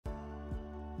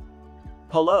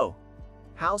Hello.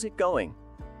 How's it going?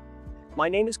 My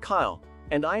name is Kyle,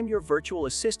 and I am your virtual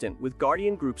assistant with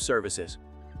Guardian Group Services.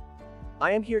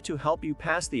 I am here to help you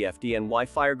pass the FDNY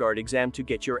FireGuard exam to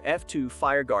get your F-02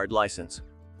 FireGuard license.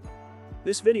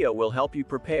 This video will help you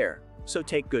prepare, so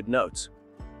take good notes.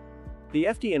 The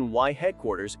FDNY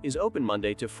headquarters is open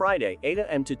Monday to Friday 8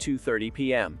 a.m. to 2:30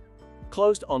 p.m.,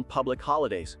 closed on public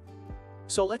holidays.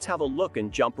 So let's have a look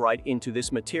and jump right into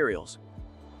this materials.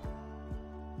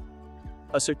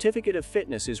 A certificate of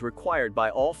fitness is required by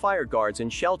all fire guards in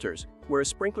shelters where a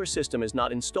sprinkler system is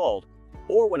not installed,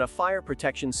 or when a fire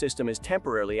protection system is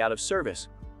temporarily out of service.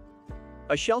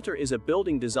 A shelter is a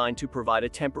building designed to provide a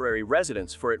temporary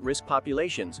residence for at-risk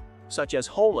populations, such as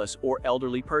homeless or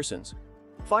elderly persons.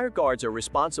 Fire guards are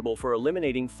responsible for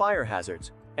eliminating fire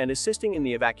hazards and assisting in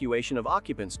the evacuation of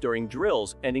occupants during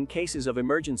drills and in cases of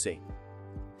emergency.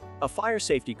 A fire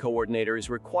safety coordinator is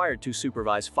required to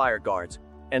supervise fire guards,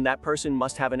 and that person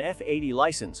must have an F-80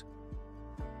 license.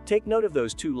 Take note of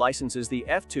those two licenses. The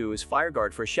F-02 is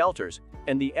FireGuard for shelters,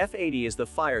 and the F-80 is the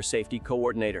Fire Safety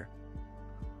Coordinator.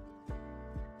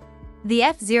 The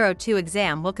F-02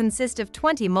 exam will consist of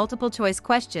 20 multiple-choice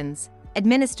questions,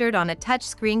 administered on a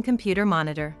touchscreen computer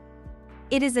monitor.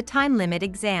 It is a time-limit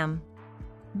exam.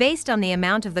 Based on the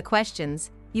amount of the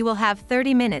questions, you will have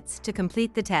 30 minutes to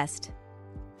complete the test.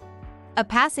 A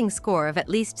passing score of at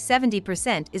least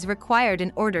 70% is required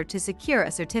in order to secure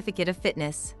a certificate of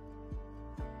fitness.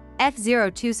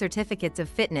 F-02 certificates of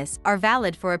fitness are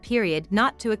valid for a period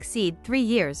not to exceed 3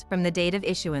 years from the date of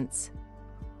issuance.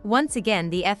 Once again,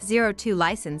 the F-02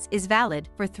 license is valid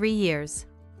for 3 years.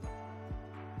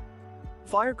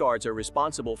 Fire guards are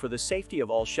responsible for the safety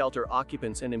of all shelter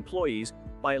occupants and employees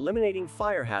by eliminating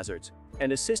fire hazards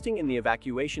and assisting in the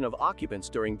evacuation of occupants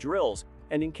during drills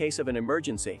and in case of an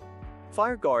emergency.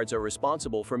 Fire guards are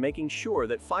responsible for making sure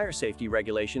that fire safety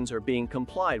regulations are being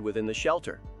complied with in the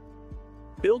shelter.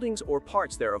 Buildings or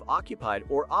parts thereof occupied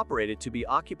or operated to be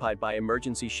occupied by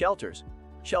emergency shelters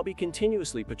shall be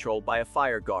continuously patrolled by a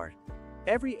fire guard.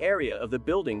 Every area of the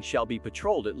building shall be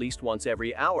patrolled at least once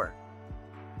every hour.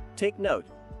 Take note,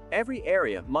 every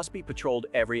area must be patrolled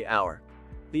every hour.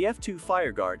 The F-02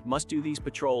 FireGuard must do these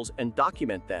patrols and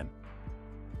document them.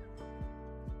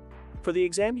 For the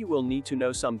exam, you will need to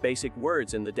know some basic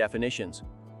words and the definitions.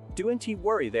 Don't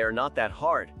worry, they are not that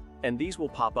hard, and these will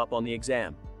pop up on the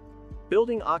exam.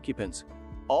 Building occupants,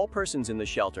 all persons in the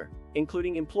shelter,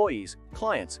 including employees,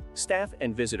 clients, staff,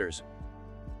 and visitors.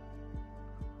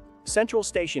 Central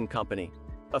Station Company,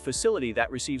 a facility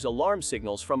that receives alarm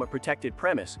signals from a protected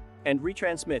premise and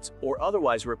retransmits or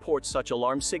otherwise reports such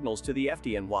alarm signals to the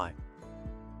FDNY.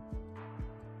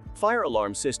 Fire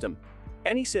alarm system,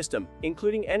 any system,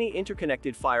 including any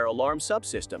interconnected fire alarm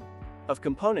subsystem, of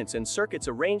components and circuits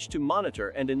arranged to monitor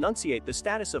and enunciate the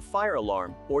status of fire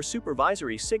alarm or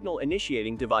supervisory signal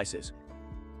initiating devices.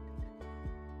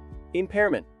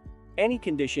 Impairment, any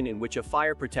condition in which a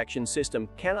fire protection system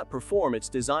cannot perform its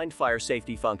designed fire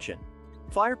safety function.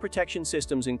 Fire protection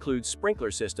systems include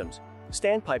sprinkler systems,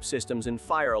 standpipe systems, and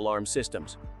fire alarm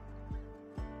systems.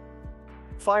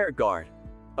 Fire guard,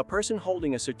 a person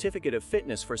holding a certificate of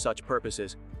fitness for such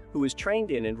purposes, who is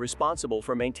trained in and responsible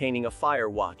for maintaining a fire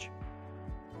watch.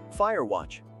 Fire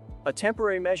watch, a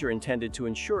temporary measure intended to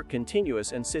ensure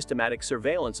continuous and systematic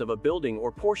surveillance of a building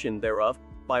or portion thereof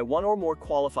by one or more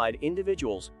qualified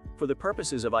individuals for the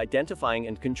purposes of identifying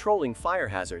and controlling fire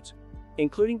hazards,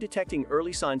 including detecting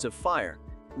early signs of fire,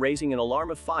 raising an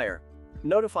alarm of fire,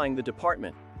 notifying the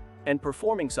department, and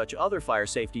performing such other fire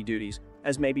safety duties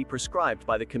as may be prescribed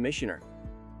by the Commissioner.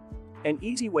 An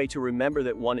easy way to remember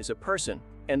that one is a person,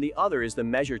 and the other is the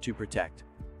measure to protect.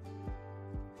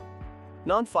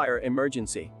 Non-fire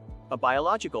emergency, a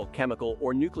biological, chemical,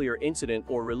 or nuclear incident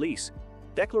or release,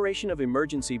 declaration of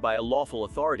emergency by a lawful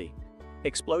authority,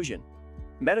 explosion,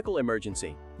 medical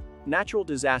emergency, natural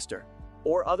disaster,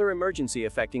 or other emergency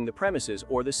affecting the premises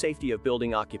or the safety of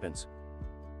building occupants.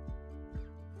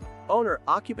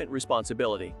 Owner-occupant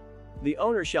responsibility. The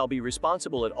owner shall be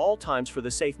responsible at all times for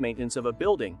the safe maintenance of a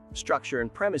building, structure,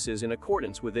 and premises in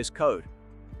accordance with this code.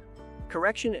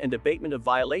 Correction and abatement of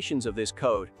violations of this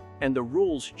code and the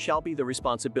rules shall be the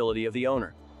responsibility of the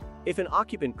owner. If an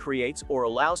occupant creates or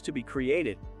allows to be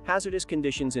created hazardous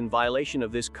conditions in violation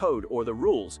of this code or the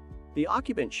rules, the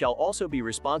occupant shall also be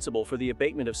responsible for the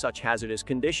abatement of such hazardous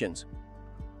conditions.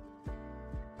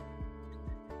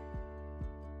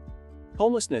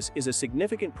 Homelessness is a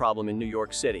significant problem in New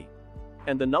York City,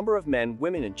 and the number of men,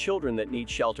 women, and children that need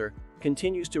shelter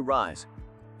continues to rise.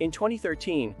 In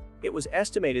 2013, it was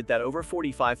estimated that over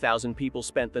 45,000 people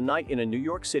spent the night in a New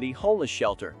York City homeless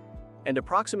shelter, and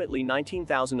approximately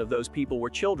 19,000 of those people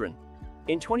were children.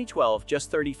 In 2012,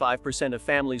 just 35% of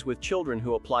families with children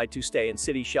who applied to stay in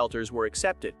city shelters were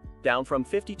accepted, down from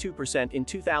 52% in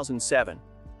 2007.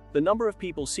 The number of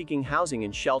people seeking housing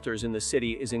in shelters in the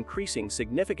city is increasing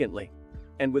significantly,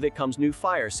 and with it comes new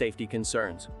fire safety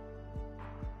concerns.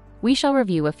 We shall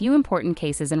review a few important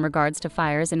cases in regards to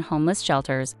fires in homeless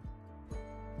shelters.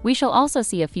 We shall also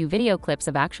see a few video clips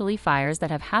of actually fires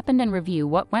that have happened and review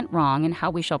what went wrong and how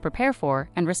we shall prepare for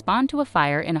and respond to a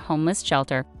fire in a homeless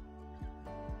shelter.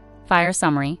 Fire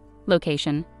summary.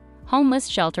 Location: homeless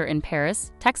shelter in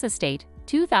Paris, Texas State,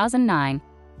 2009.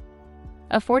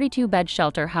 A 42-bed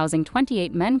shelter housing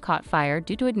 28 men caught fire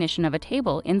due to ignition of a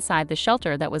table inside the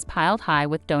shelter that was piled high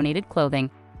with donated clothing.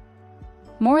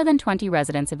 More than 20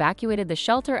 residents evacuated the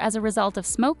shelter as a result of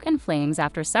smoke and flames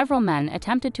after several men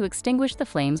attempted to extinguish the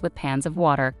flames with pans of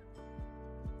water.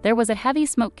 There was a heavy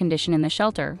smoke condition in the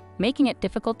shelter, making it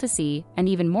difficult to see and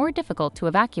even more difficult to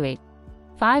evacuate.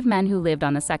 5 men who lived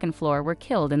on the second floor were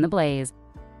killed in the blaze.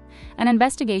 An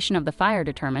investigation of the fire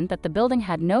determined that the building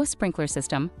had no sprinkler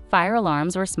system, fire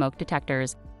alarms, or smoke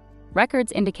detectors.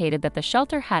 Records indicated that the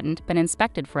shelter hadn't been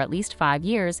inspected for at least 5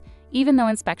 years, even though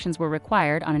inspections were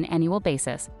required on an annual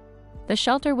basis. The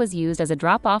shelter was used as a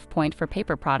drop-off point for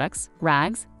paper products,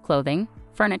 rags, clothing,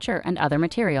 furniture, and other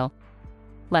material.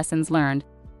 Lessons learned.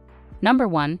 Number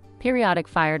 1. Periodic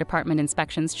fire department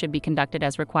inspections should be conducted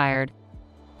as required.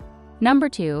 Number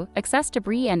 2. Excess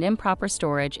debris and improper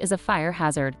storage is a fire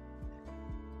hazard.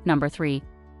 Number 3.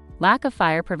 Lack of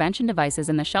fire prevention devices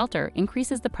in the shelter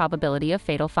increases the probability of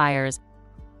fatal fires.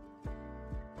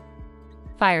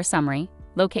 Fire summary.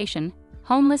 Location: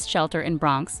 homeless shelter in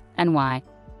Bronx, NY.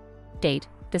 Date: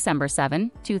 December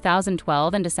 7,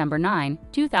 2012 and December 9,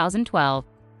 2012.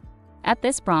 At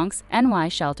this Bronx, NY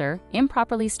shelter,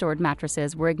 improperly stored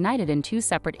mattresses were ignited in 2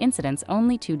 separate incidents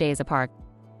only 2 days apart.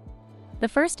 The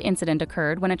first incident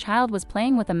occurred when a child was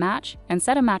playing with a match and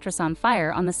set a mattress on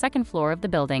fire on the second floor of the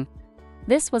building.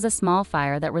 This was a small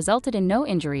fire that resulted in no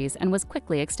injuries and was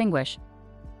quickly extinguished.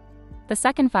 The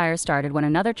second fire started when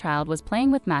another child was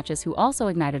playing with matches who also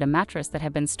ignited a mattress that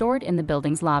had been stored in the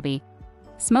building's lobby.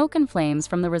 Smoke and flames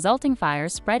from the resulting fire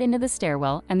spread into the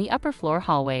stairwell and the upper floor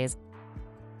hallways.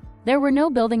 There were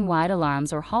no building-wide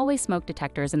alarms or hallway smoke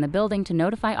detectors in the building to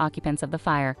notify occupants of the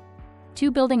fire. 2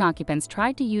 building occupants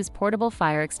tried to use portable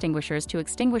fire extinguishers to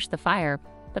extinguish the fire,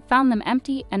 but found them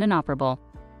empty and inoperable.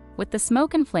 With the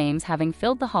smoke and flames having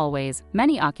filled the hallways,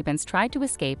 many occupants tried to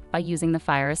escape by using the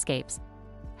fire escapes.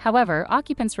 However,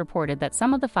 occupants reported that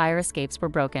some of the fire escapes were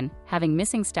broken, having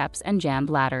missing steps and jammed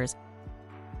ladders.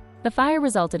 The fire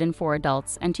resulted in 4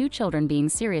 adults and 2 children being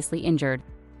seriously injured.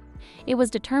 It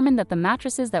was determined that the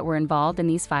mattresses that were involved in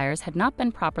these fires had not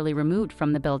been properly removed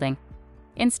from the building.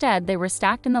 Instead, they were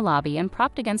stacked in the lobby and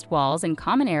propped against walls in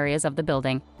common areas of the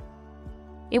building.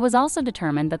 It was also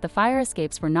determined that the fire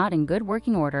escapes were not in good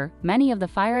working order, many of the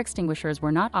fire extinguishers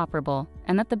were not operable,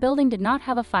 and that the building did not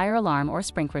have a fire alarm or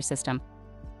sprinkler system.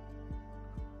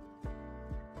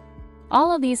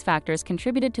 All of these factors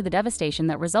contributed to the devastation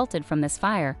that resulted from this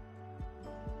fire.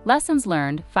 Lessons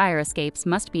learned: fire escapes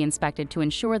must be inspected to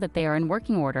ensure that they are in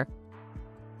working order.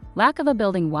 Lack of a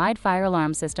building-wide fire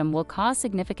alarm system will cause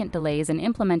significant delays in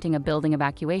implementing a building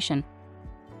evacuation.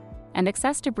 And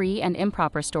excess debris and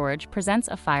improper storage presents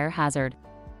a fire hazard.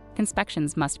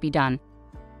 Inspections must be done.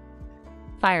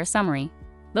 Fire summary.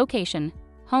 Location: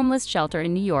 homeless shelter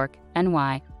in New York,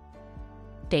 NY.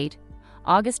 Date: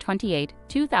 August 28,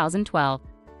 2012.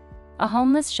 A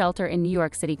homeless shelter in New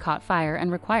York City caught fire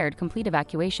and required complete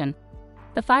evacuation.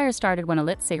 The fire started when a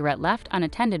lit cigarette left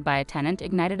unattended by a tenant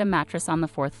ignited a mattress on the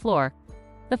 4th floor.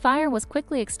 The fire was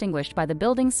quickly extinguished by the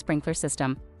building's sprinkler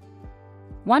system.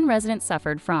 1 resident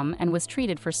suffered from and was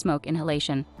treated for smoke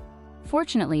inhalation.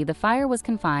 Fortunately, the fire was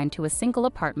confined to a single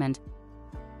apartment.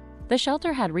 The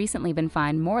shelter had recently been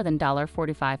fined more than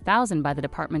 $45,000 by the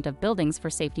Department of Buildings for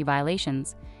safety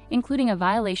violations, including a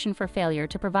violation for failure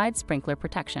to provide sprinkler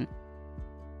protection.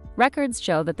 Records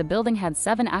show that the building had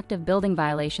 7 active building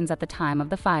violations at the time of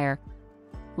the fire.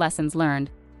 Lessons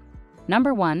learned.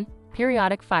 Number 1.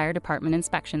 Periodic fire department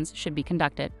inspections should be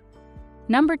conducted.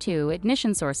 Number 2.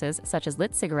 Ignition sources, such as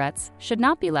lit cigarettes, should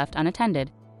not be left unattended.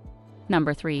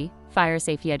 Number 3. Fire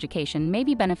safety education may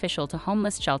be beneficial to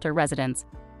homeless shelter residents.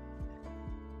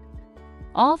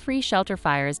 All 3 shelter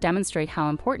fires demonstrate how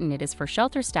important it is for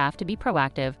shelter staff to be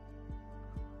proactive.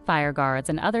 Fire guards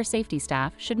and other safety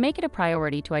staff should make it a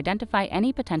priority to identify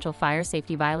any potential fire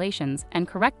safety violations and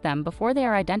correct them before they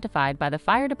are identified by the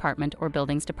fire department or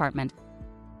buildings department.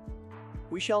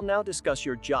 We shall now discuss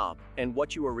your job and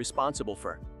what you are responsible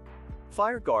for.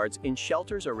 Fire guards in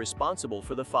shelters are responsible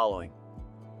for the following: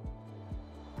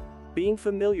 Being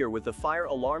familiar with the fire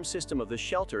alarm system of the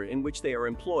shelter in which they are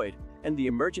employed and the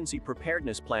emergency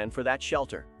preparedness plan for that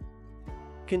shelter.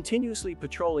 Continuously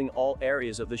patrolling all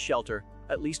areas of the shelter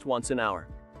at least once an hour.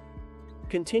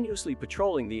 Continuously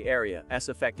patrolling the area as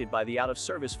affected by the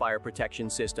out-of-service fire protection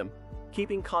system,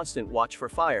 keeping constant watch for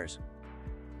fires.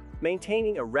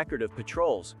 Maintaining a record of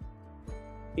patrols.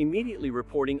 Immediately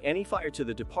reporting any fire to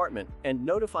the department and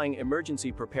notifying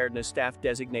emergency preparedness staff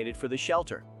designated for the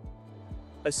shelter.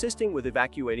 Assisting with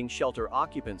evacuating shelter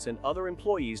occupants and other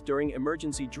employees during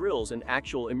emergency drills and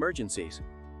actual emergencies.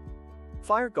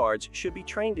 Fire guards should be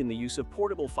trained in the use of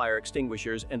portable fire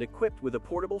extinguishers and equipped with a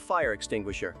portable fire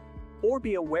extinguisher, or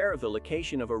be aware of the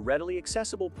location of a readily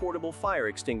accessible portable fire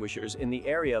extinguishers in the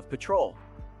area of patrol.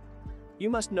 You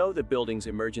must know the building's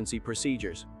emergency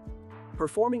procedures.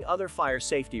 Performing other fire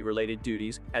safety-related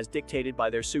duties as dictated by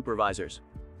their supervisors.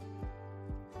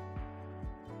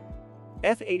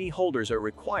 F-80 holders are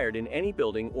required in any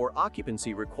building or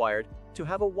occupancy required to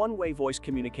have a one-way voice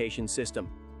communication system,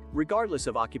 regardless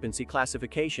of occupancy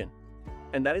classification,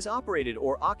 and that is operated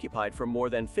or occupied for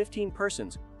more than 15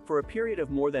 persons for a period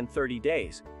of more than 30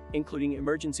 days, including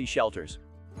emergency shelters.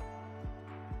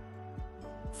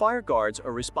 Fire guards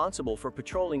are responsible for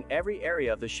patrolling every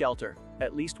area of the shelter,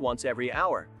 at least once every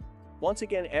hour. Once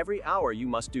again, every hour you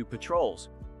must do patrols.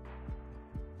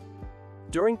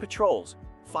 During patrols,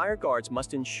 fire guards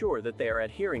must ensure that they are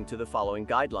adhering to the following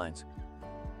guidelines.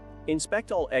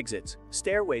 Inspect all exits,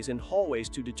 stairways and hallways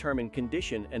to determine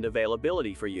condition and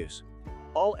availability for use.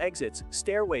 All exits,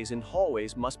 stairways and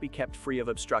hallways must be kept free of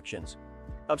obstructions.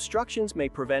 Obstructions may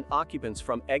prevent occupants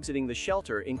from exiting the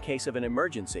shelter in case of an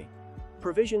emergency.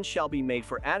 Provisions shall be made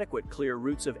for adequate clear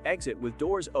routes of exit with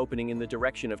doors opening in the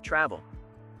direction of travel.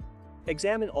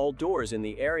 Examine all doors in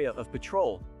the area of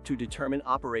patrol to determine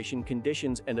operation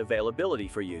conditions and availability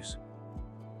for use.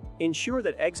 Ensure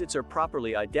that exits are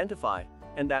properly identified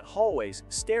and that hallways,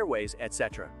 stairways,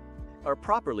 etc. are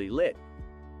properly lit.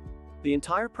 The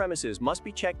entire premises must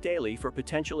be checked daily for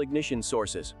potential ignition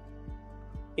sources.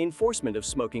 Enforcement of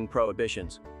smoking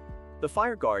prohibitions. The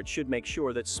fire guard should make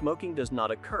sure that smoking does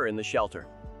not occur in the shelter.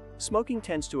 Smoking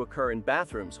tends to occur in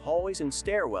bathrooms, hallways, and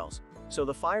stairwells, so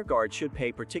the fire guard should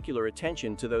pay particular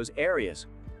attention to those areas.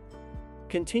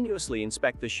 Continuously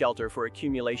inspect the shelter for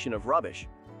accumulation of rubbish.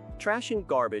 Trash and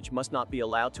garbage must not be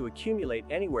allowed to accumulate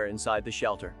anywhere inside the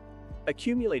shelter.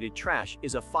 Accumulated trash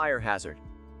is a fire hazard.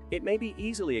 It may be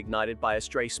easily ignited by a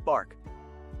stray spark.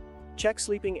 Check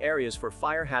sleeping areas for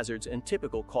fire hazards and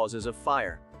typical causes of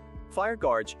fire. Fire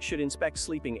guards should inspect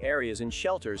sleeping areas in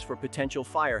shelters for potential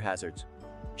fire hazards.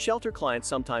 Shelter clients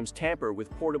sometimes tamper with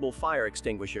portable fire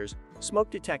extinguishers, smoke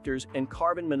detectors, and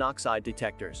carbon monoxide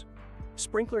detectors.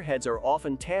 Sprinkler heads are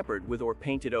often tampered with or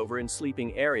painted over in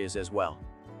sleeping areas as well.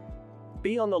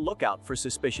 Be on the lookout for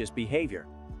suspicious behavior.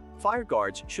 Fire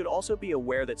guards should also be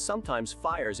aware that sometimes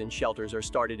fires in shelters are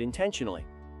started intentionally.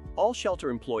 All shelter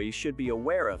employees should be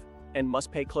aware of and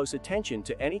must pay close attention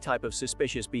to any type of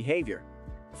suspicious behavior.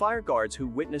 Fire guards who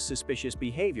witness suspicious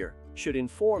behavior should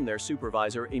inform their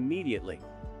supervisor immediately.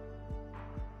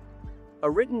 A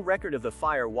written record of the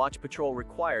fire watch patrol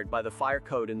required by the fire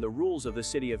code and the rules of the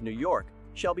City of New York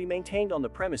shall be maintained on the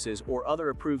premises or other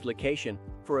approved location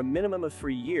for a minimum of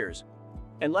 3 years,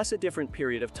 unless a different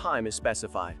period of time is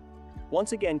specified.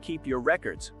 Once again, keep your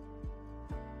records.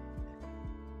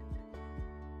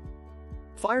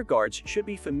 Fire guards should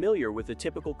be familiar with the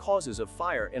typical causes of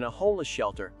fire in a homeless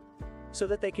shelter so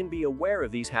that they can be aware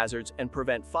of these hazards and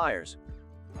prevent fires.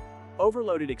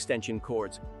 Overloaded extension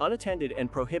cords, unattended and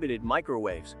prohibited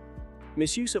microwaves,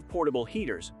 misuse of portable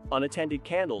heaters, unattended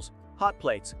candles, hot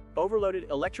plates, overloaded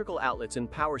electrical outlets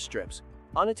and power strips,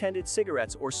 unattended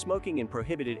cigarettes or smoking in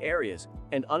prohibited areas,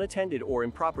 and unattended or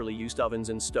improperly used ovens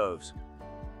and stoves.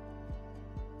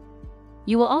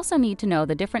 You will also need to know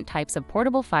the different types of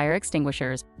portable fire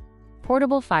extinguishers.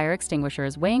 Portable fire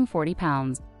extinguishers weighing 40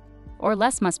 pounds or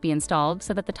less must be installed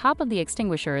so that the top of the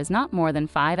extinguisher is not more than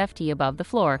 5 ft above the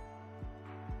floor.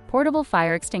 Portable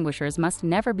fire extinguishers must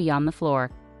never be on the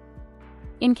floor.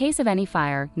 In case of any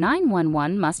fire,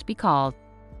 911 must be called.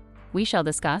 We shall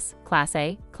discuss Class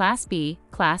A, Class B,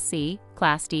 Class C,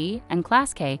 Class D, and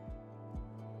Class K.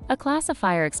 A class of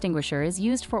fire extinguisher is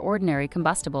used for ordinary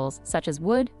combustibles such as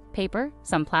wood, paper,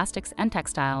 some plastics, and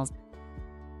textiles.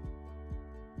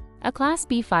 A Class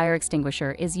B fire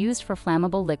extinguisher is used for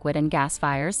flammable liquid and gas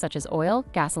fires such as oil,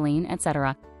 gasoline,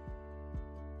 etc.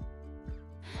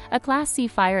 A Class C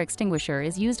fire extinguisher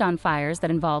is used on fires that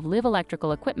involve live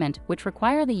electrical equipment which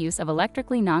require the use of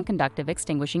electrically non-conductive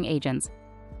extinguishing agents.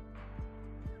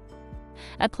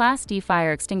 A Class D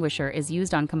fire extinguisher is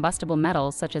used on combustible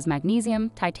metals such as magnesium,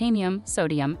 titanium,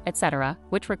 sodium, etc.,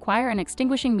 which require an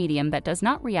extinguishing medium that does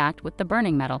not react with the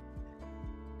burning metal.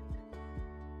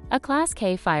 A Class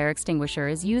K fire extinguisher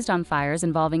is used on fires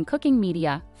involving cooking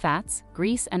media, fats,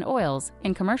 grease, and oils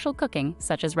in commercial cooking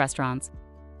such as restaurants.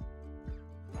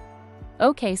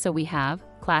 Okay, so we have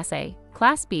Class A,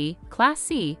 Class B, Class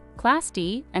C, Class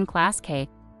D, and Class K.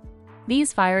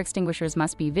 These fire extinguishers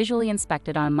must be visually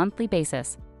inspected on a monthly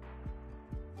basis.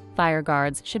 Fire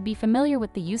guards should be familiar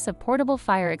with the use of portable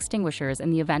fire extinguishers in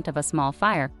the event of a small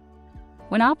fire.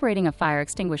 When operating a fire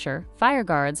extinguisher, fire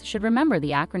guards should remember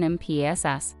the acronym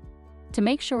PASS to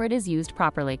make sure it is used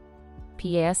properly.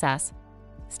 PASS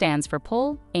stands for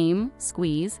pull, aim,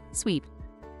 squeeze, sweep.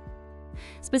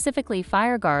 Specifically,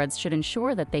 fire guards should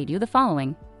ensure that they do the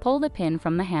following: pull the pin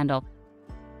from the handle,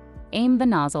 aim the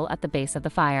nozzle at the base of the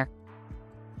fire,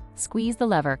 squeeze the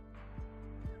lever,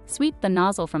 sweep the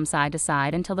nozzle from side to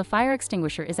side until the fire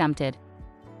extinguisher is emptied.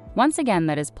 Once again,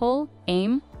 that is pull,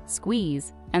 aim,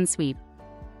 squeeze, and sweep.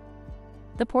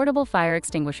 The portable fire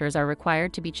extinguishers are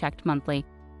required to be checked monthly.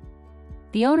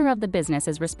 The owner of the business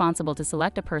is responsible to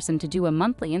select a person to do a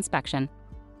monthly inspection.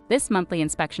 This monthly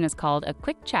inspection is called a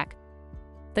quick check.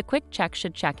 The quick check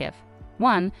should check if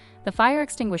 1. The fire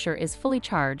extinguisher is fully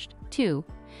charged, 2.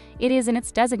 It is in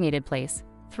its designated place,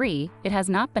 3. It has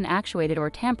not been actuated or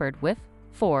tampered with,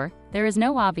 4. There is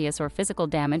no obvious or physical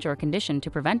damage or condition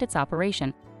to prevent its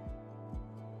operation.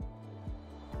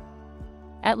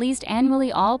 At least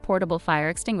annually, all portable fire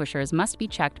extinguishers must be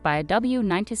checked by a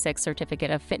W96 Certificate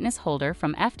of Fitness holder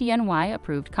from FDNY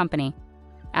approved company.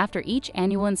 After each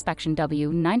annual inspection,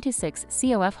 W96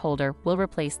 COF holder will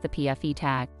replace the PFE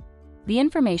tag. The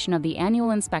information of the annual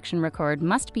inspection record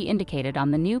must be indicated on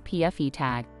the new PFE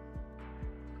tag.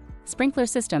 Sprinkler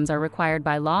systems are required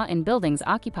by law in buildings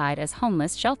occupied as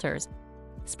homeless shelters.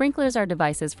 Sprinklers are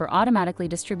devices for automatically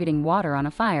distributing water on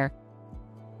a fire.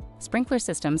 Sprinkler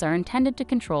systems are intended to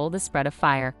control the spread of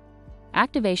fire.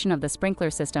 Activation of the sprinkler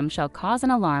system shall cause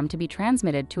an alarm to be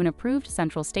transmitted to an approved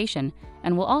central station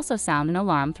and will also sound an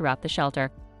alarm throughout the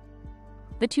shelter.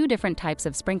 The two different types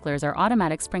of sprinklers are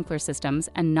automatic sprinkler systems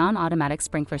and non-automatic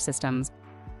sprinkler systems.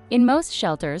 In most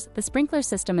shelters, the sprinkler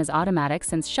system is automatic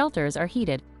since shelters are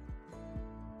heated.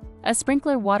 A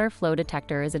sprinkler water flow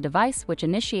detector is a device which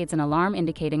initiates an alarm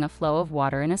indicating a flow of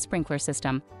water in a sprinkler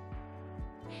system.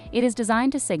 It is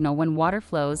designed to signal when water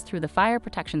flows through the fire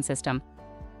protection system.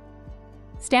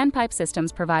 Standpipe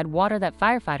systems provide water that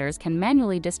firefighters can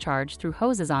manually discharge through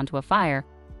hoses onto a fire.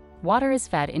 Water is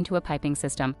fed into a piping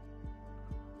system.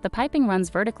 The piping runs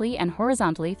vertically and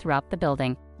horizontally throughout the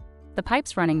building. The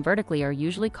pipes running vertically are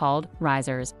usually called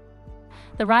risers.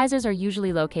 The risers are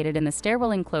usually located in the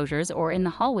stairwell enclosures or in the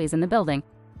hallways in the building.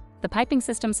 The piping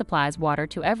system supplies water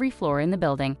to every floor in the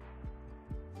building.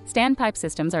 Standpipe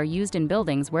systems are used in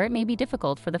buildings where it may be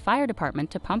difficult for the fire department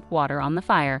to pump water on the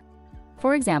fire.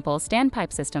 For example,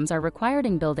 standpipe systems are required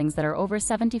in buildings that are over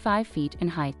 75 feet in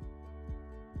height.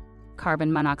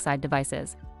 Carbon monoxide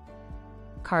devices.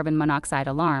 Carbon monoxide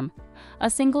alarm. A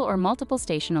single or multiple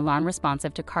station alarm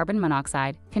responsive to carbon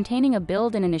monoxide, containing a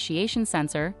built-in initiation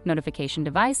sensor, notification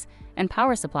device, and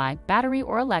power supply, battery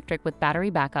or electric with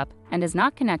battery backup, and is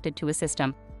not connected to a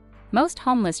system. Most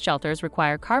homeless shelters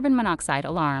require carbon monoxide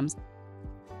alarms.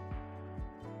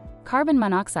 Carbon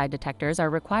monoxide detectors are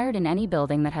required in any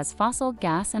building that has fossil,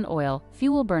 gas, and oil,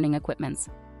 fuel-burning equipments.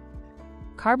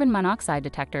 Carbon monoxide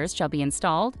detectors shall be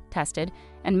installed, tested,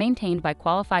 and maintained by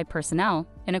qualified personnel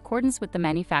in accordance with the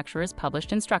manufacturer's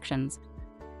published instructions.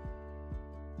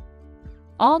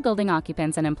 All building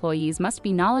occupants and employees must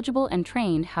be knowledgeable and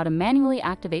trained how to manually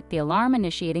activate the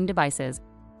alarm-initiating devices.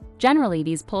 Generally,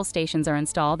 these pull stations are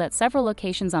installed at several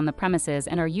locations on the premises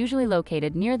and are usually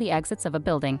located near the exits of a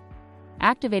building.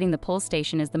 Activating the pull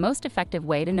station is the most effective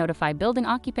way to notify building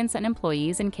occupants and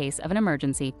employees in case of an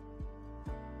emergency.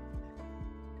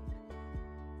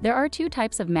 There are two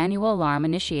types of manual alarm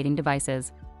initiating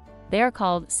devices. They are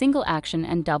called single-action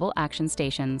and double-action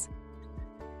stations.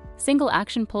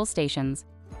 Single-action pull stations.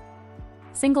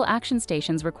 Single-action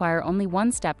stations require only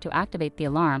one step to activate the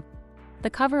alarm. The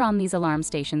cover on these alarm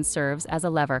stations serves as a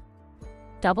lever.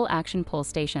 Double-action pull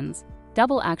stations.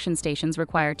 Double-action stations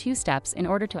require two steps in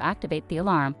order to activate the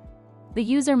alarm. The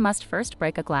user must first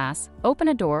break a glass, open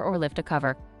a door, or lift a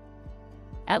cover.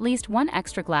 At least one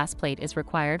extra glass plate is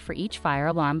required for each fire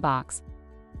alarm box.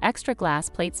 Extra glass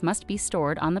plates must be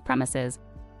stored on the premises.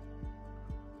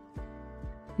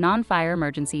 Non-fire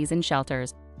emergencies in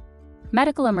shelters.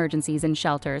 Medical emergencies in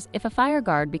shelters. If a fire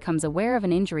guard becomes aware of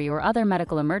an injury or other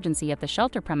medical emergency at the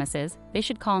shelter premises, they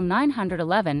should call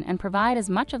 911 and provide as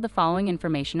much of the following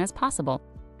information as possible.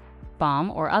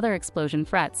 Bomb or other explosion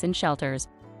threats in shelters.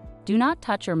 Do not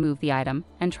touch or move the item,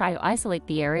 and try to isolate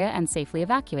the area and safely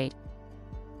evacuate.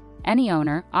 Any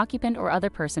owner, occupant, or other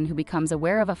person who becomes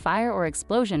aware of a fire or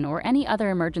explosion or any other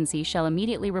emergency shall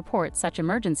immediately report such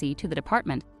emergency to the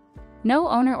department. No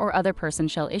owner or other person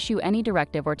shall issue any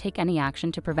directive or take any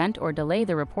action to prevent or delay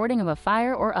the reporting of a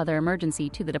fire or other emergency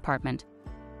to the department.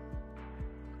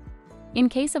 In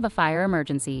case of a fire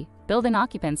emergency, building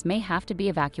occupants may have to be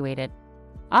evacuated.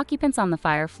 Occupants on the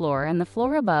fire floor and the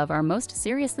floor above are most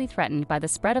seriously threatened by the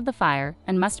spread of the fire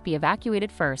and must be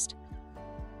evacuated first.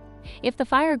 If the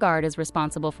fire guard is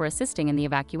responsible for assisting in the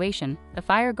evacuation, the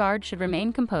fire guard should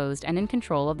remain composed and in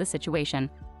control of the situation.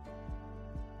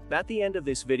 That's the end of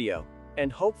this video,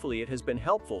 and hopefully it has been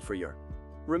helpful for you.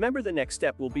 Remember, the next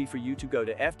step will be for you to go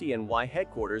to FDNY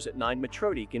headquarters at 9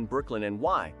 Metrotique in Brooklyn,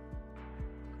 NY.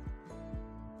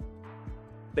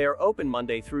 They are open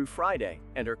Monday through Friday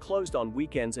and are closed on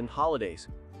weekends and holidays.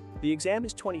 The exam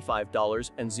is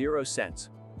 $25.00.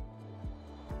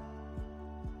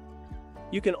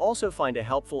 You can also find a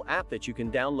helpful app that you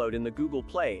can download in the Google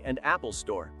Play and Apple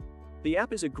Store. The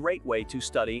app is a great way to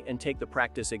study and take the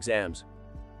practice exams.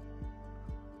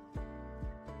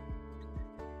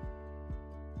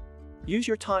 Use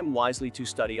your time wisely to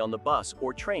study on the bus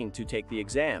or train to take the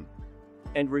exam.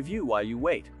 And review while you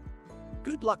wait.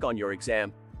 Good luck on your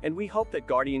exam, and we hope that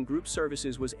Guardian Group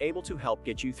Services was able to help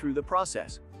get you through the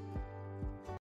process.